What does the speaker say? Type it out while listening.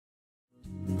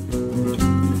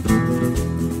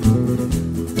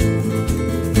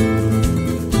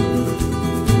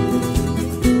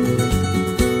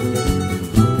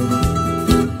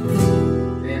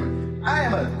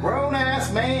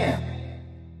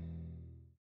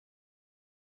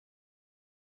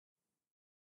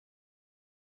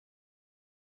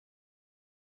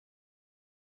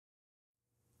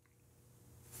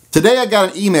Today I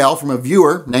got an email from a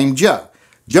viewer named Joe.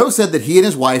 Joe said that he and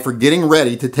his wife are getting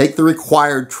ready to take the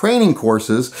required training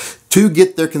courses to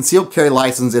get their concealed carry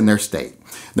license in their state.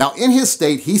 Now, in his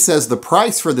state, he says the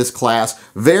price for this class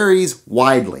varies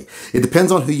widely. It depends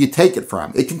on who you take it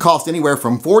from. It can cost anywhere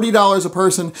from $40 a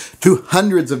person to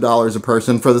hundreds of dollars a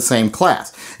person for the same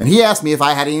class. And he asked me if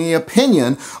I had any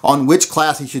opinion on which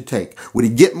class he should take. Would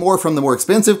he get more from the more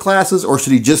expensive classes, or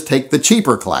should he just take the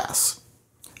cheaper class?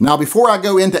 Now, before I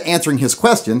go into answering his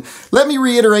question, let me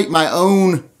reiterate my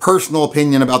own personal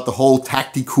opinion about the whole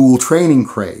tactical training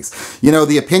craze. You know,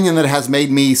 the opinion that has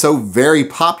made me so very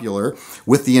popular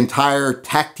with the entire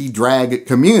tacti-drag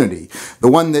community. The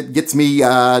one that gets me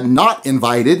not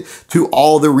invited to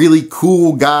all the really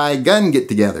cool guy gun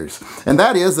get-togethers. And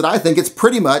that is that I think it's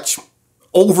pretty much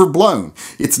overblown.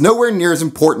 It's nowhere near as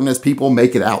important as people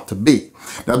make it out to be.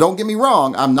 Now, don't get me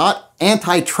wrong, I'm not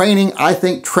anti-training. I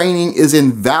think training is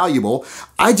invaluable.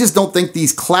 I just don't think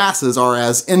these classes are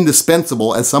as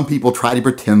indispensable as some people try to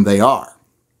pretend they are.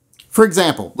 For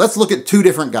example, let's look at two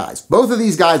different guys. Both of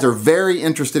these guys are very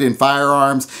interested in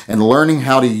firearms and learning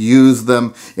how to use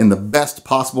them in the best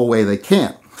possible way they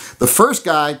can. The first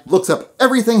guy looks up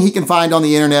everything he can find on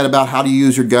the internet about how to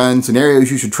use your gun,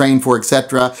 scenarios you should train for,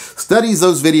 etc., studies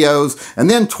those videos, and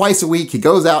then twice a week he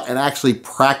goes out and actually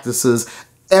practices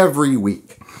every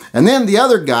week. And then the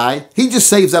other guy, he just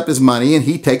saves up his money and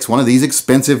he takes one of these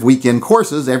expensive weekend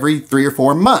courses every 3 or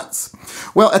 4 months.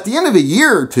 Well, at the end of a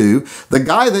year or two, the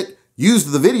guy that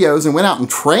used the videos and went out and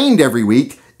trained every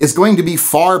week is going to be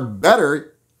far better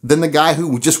than the guy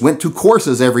who just went to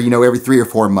courses every 3 or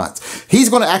 4 months. He's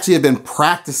going to actually have been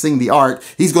practicing the art.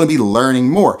 He's going to be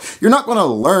learning more. You're not going to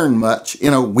learn much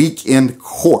in a weekend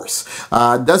course.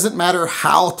 Doesn't matter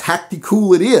how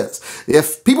tactical it is.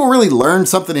 If people really learn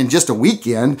something in just a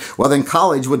weekend, well, then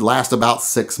college would last about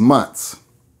 6 months.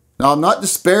 Now, I'm not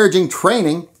disparaging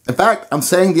training. In fact, I'm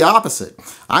saying the opposite.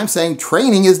 I'm saying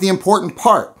training is the important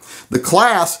part. The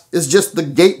class is just the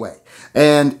gateway.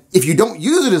 And if you don't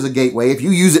use it as a gateway, if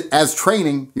you use it as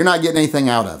training, you're not getting anything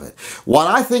out of it. What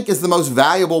I think is the most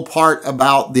valuable part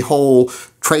about the whole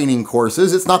training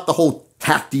courses, it's not the whole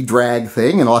tacti-drag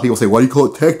thing. And a lot of people say, why do you call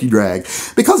it tacti-drag?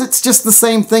 Because it's just the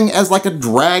same thing as like a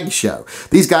drag show.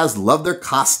 These guys love their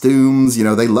costumes,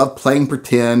 they love playing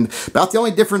pretend. About the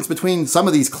only difference between some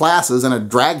of these classes and a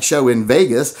drag show in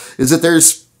Vegas is that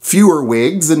there's fewer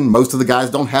wigs, and most of the guys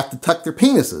don't have to tuck their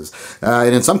penises.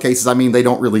 And in some cases, they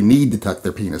don't really need to tuck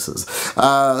their penises.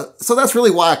 So that's really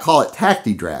why I call it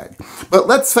tacti-drag. But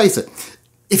let's face it,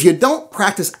 if you don't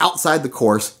practice outside the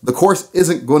course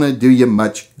isn't going to do you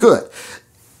much good.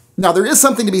 Now, there is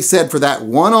something to be said for that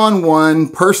one-on-one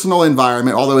personal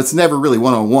environment, although it's never really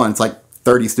one-on-one. It's like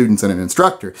 30 students and an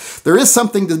instructor. There is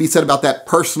something to be said about that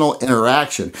personal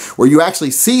interaction where you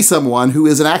actually see someone who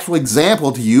is an actual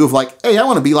example to you of like, hey, I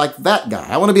want to be like that guy.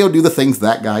 I want to be able to do the things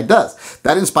that guy does.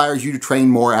 That inspires you to train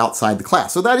more outside the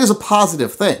class. So that is a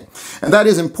positive thing. And that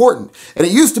is important. And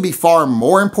it used to be far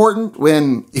more important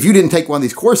when, if you didn't take one of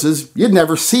these courses, you'd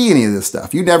never see any of this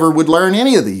stuff. You never would learn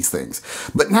any of these things.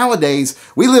 But nowadays,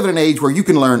 we live in an age where you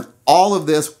can learn all of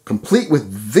this complete with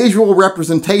visual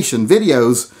representation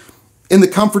videos in the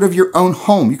comfort of your own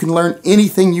home. You can learn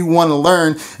anything you want to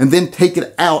learn and then take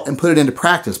it out and put it into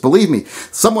practice. Believe me,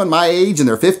 someone my age in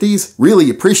their 50s really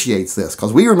appreciates this,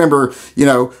 because we remember,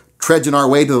 trudging our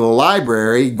way to the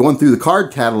library, going through the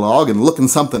card catalog and looking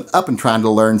something up and trying to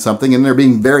learn something, and there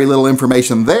being very little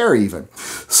information there even.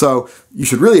 So you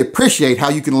should really appreciate how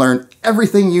you can learn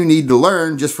everything you need to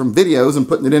learn just from videos and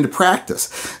putting it into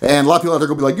practice. And a lot of people out there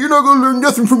going to be like, you're not going to learn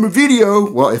nothing from a video.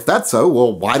 Well, if that's so,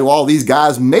 well, why do all these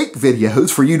guys make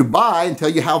videos for you to buy and tell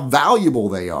you how valuable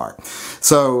they are?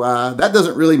 So that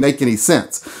doesn't really make any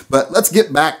sense. But let's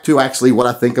get back to actually what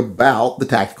I think about the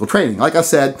tactical training. Like I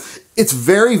said, it's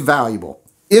very valuable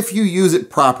if you use it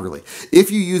properly, if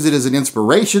you use it as an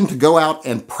inspiration to go out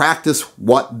and practice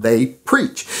what they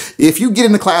preach. If you get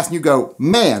in the class and you go,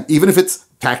 man, even if it's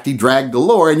tacti-drag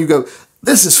galore, and you go,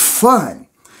 this is fun.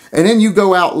 And then you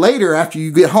go out later after you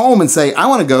get home and say, I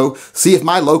want to go see if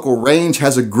my local range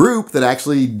has a group that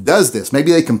actually does this.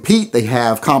 Maybe they compete, they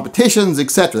have competitions,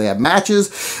 etc. They have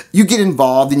matches. You get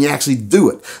involved and you actually do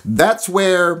it. That's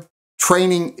where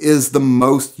training is the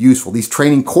most useful. These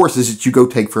training courses that you go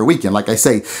take for a weekend, like I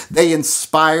say, they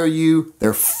inspire you,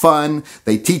 they're fun,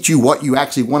 they teach you what you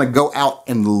actually want to go out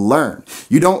and learn.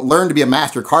 You don't learn to be a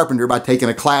master carpenter by taking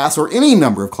a class or any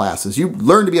number of classes. You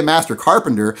learn to be a master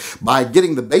carpenter by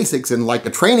getting the basics in like a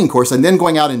training course and then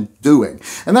going out and doing.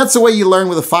 And that's the way you learn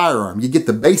with a firearm. You get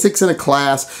the basics in a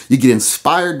class, you get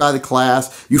inspired by the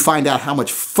class, you find out how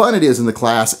much fun it is in the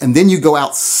class, and then you go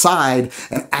outside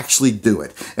and actually do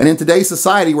it. And in today's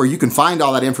society where you can find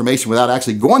all that information without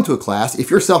actually going to a class, if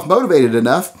you're self-motivated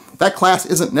enough, that class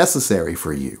isn't necessary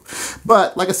for you.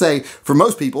 But like I say, for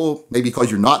most people, maybe because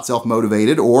you're not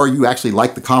self-motivated or you actually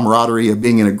like the camaraderie of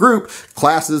being in a group,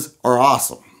 classes are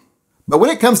awesome. But when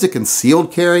it comes to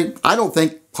concealed carry, I don't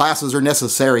think classes are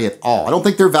necessary at all. I don't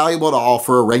think they're valuable at all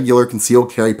for a regular concealed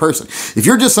carry person. If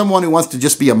you're just someone who wants to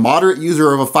just be a moderate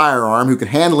user of a firearm who can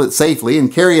handle it safely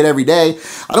and carry it every day,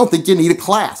 I don't think you need a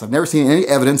class. I've never seen any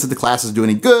evidence that the classes do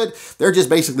any good. They're just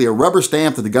basically a rubber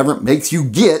stamp that the government makes you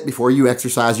get before you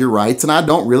exercise your rights, and I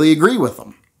don't really agree with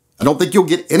them. I don't think you'll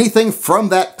get anything from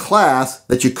that class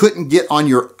that you couldn't get on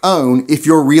your own if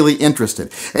you're really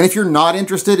interested. And if you're not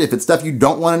interested, if it's stuff you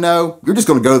don't want to know, you're just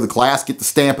going to go to the class, get the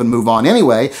stamp, and move on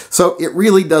anyway, so it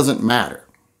really doesn't matter.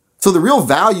 So the real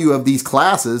value of these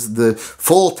classes, the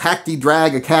full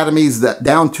tacti-drag academies that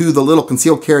down to the little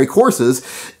concealed carry courses,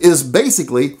 is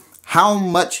basically how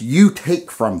much you take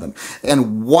from them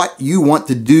and what you want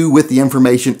to do with the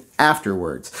information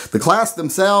afterwards. The class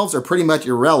themselves are pretty much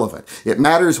irrelevant. It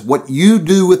matters what you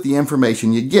do with the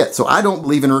information you get. So I don't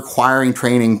believe in requiring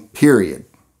training, period,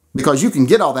 because you can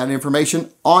get all that information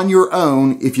on your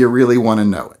own if you really want to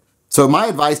know it. So my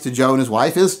advice to Joe and his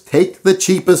wife is take the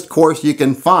cheapest course you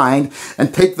can find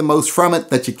and take the most from it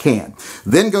that you can.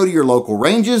 Then go to your local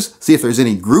ranges, see if there's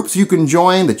any groups you can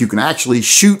join that you can actually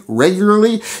shoot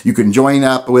regularly. You can join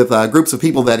up with groups of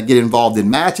people that get involved in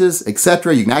matches,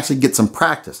 etc. You can actually get some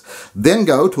practice. Then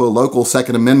go to a local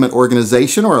Second Amendment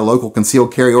organization or a local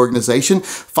concealed carry organization.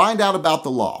 Find out about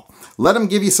the law. Let them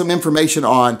give you some information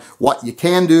on what you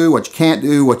can do, what you can't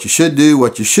do, what you should do,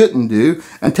 what you shouldn't do,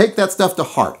 and take that stuff to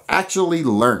heart. Actually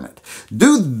learn it.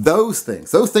 Do those things.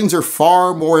 Those things are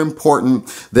far more important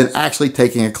than actually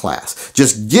taking a class.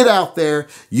 Just get out there,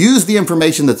 use the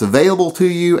information that's available to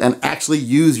you, and actually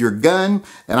use your gun.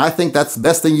 And I think that's the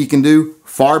best thing you can do,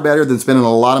 far better than spending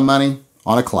a lot of money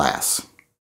on a class.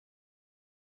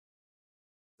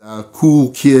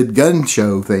 Cool kid gun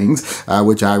show things,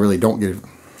 which I really don't get.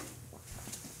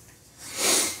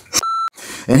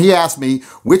 And he asked me,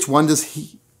 which one does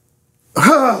he...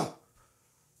 A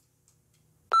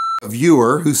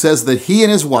viewer who says that he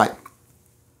and his wife...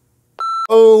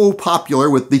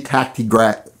 popular with the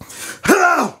tacti-drag...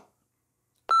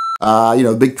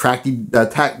 big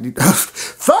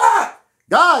fuck!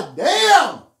 God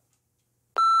damn!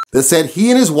 That said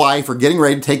he and his wife are getting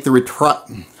ready to take the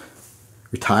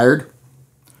retired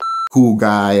cool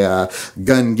guy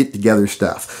gun get-together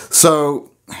stuff. So...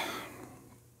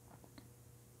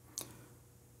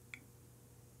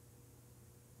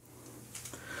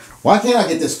 why can't I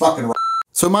get this fucking right?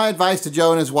 So my advice to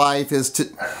Joe and his wife is to...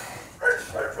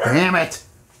 Damn it!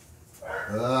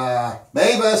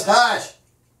 Mavis, hush!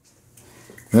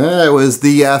 It was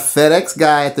the FedEx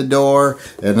guy at the door,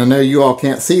 and I know you all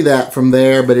can't see that from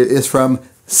there, but it is from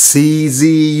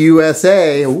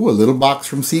CZUSA. Ooh, a little box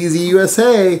from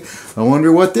CZUSA. I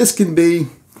wonder what this can be.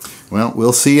 Well,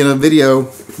 we'll see in a video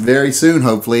very soon,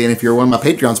 hopefully, and if you're one of my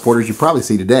Patreon supporters, you probably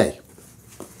see today.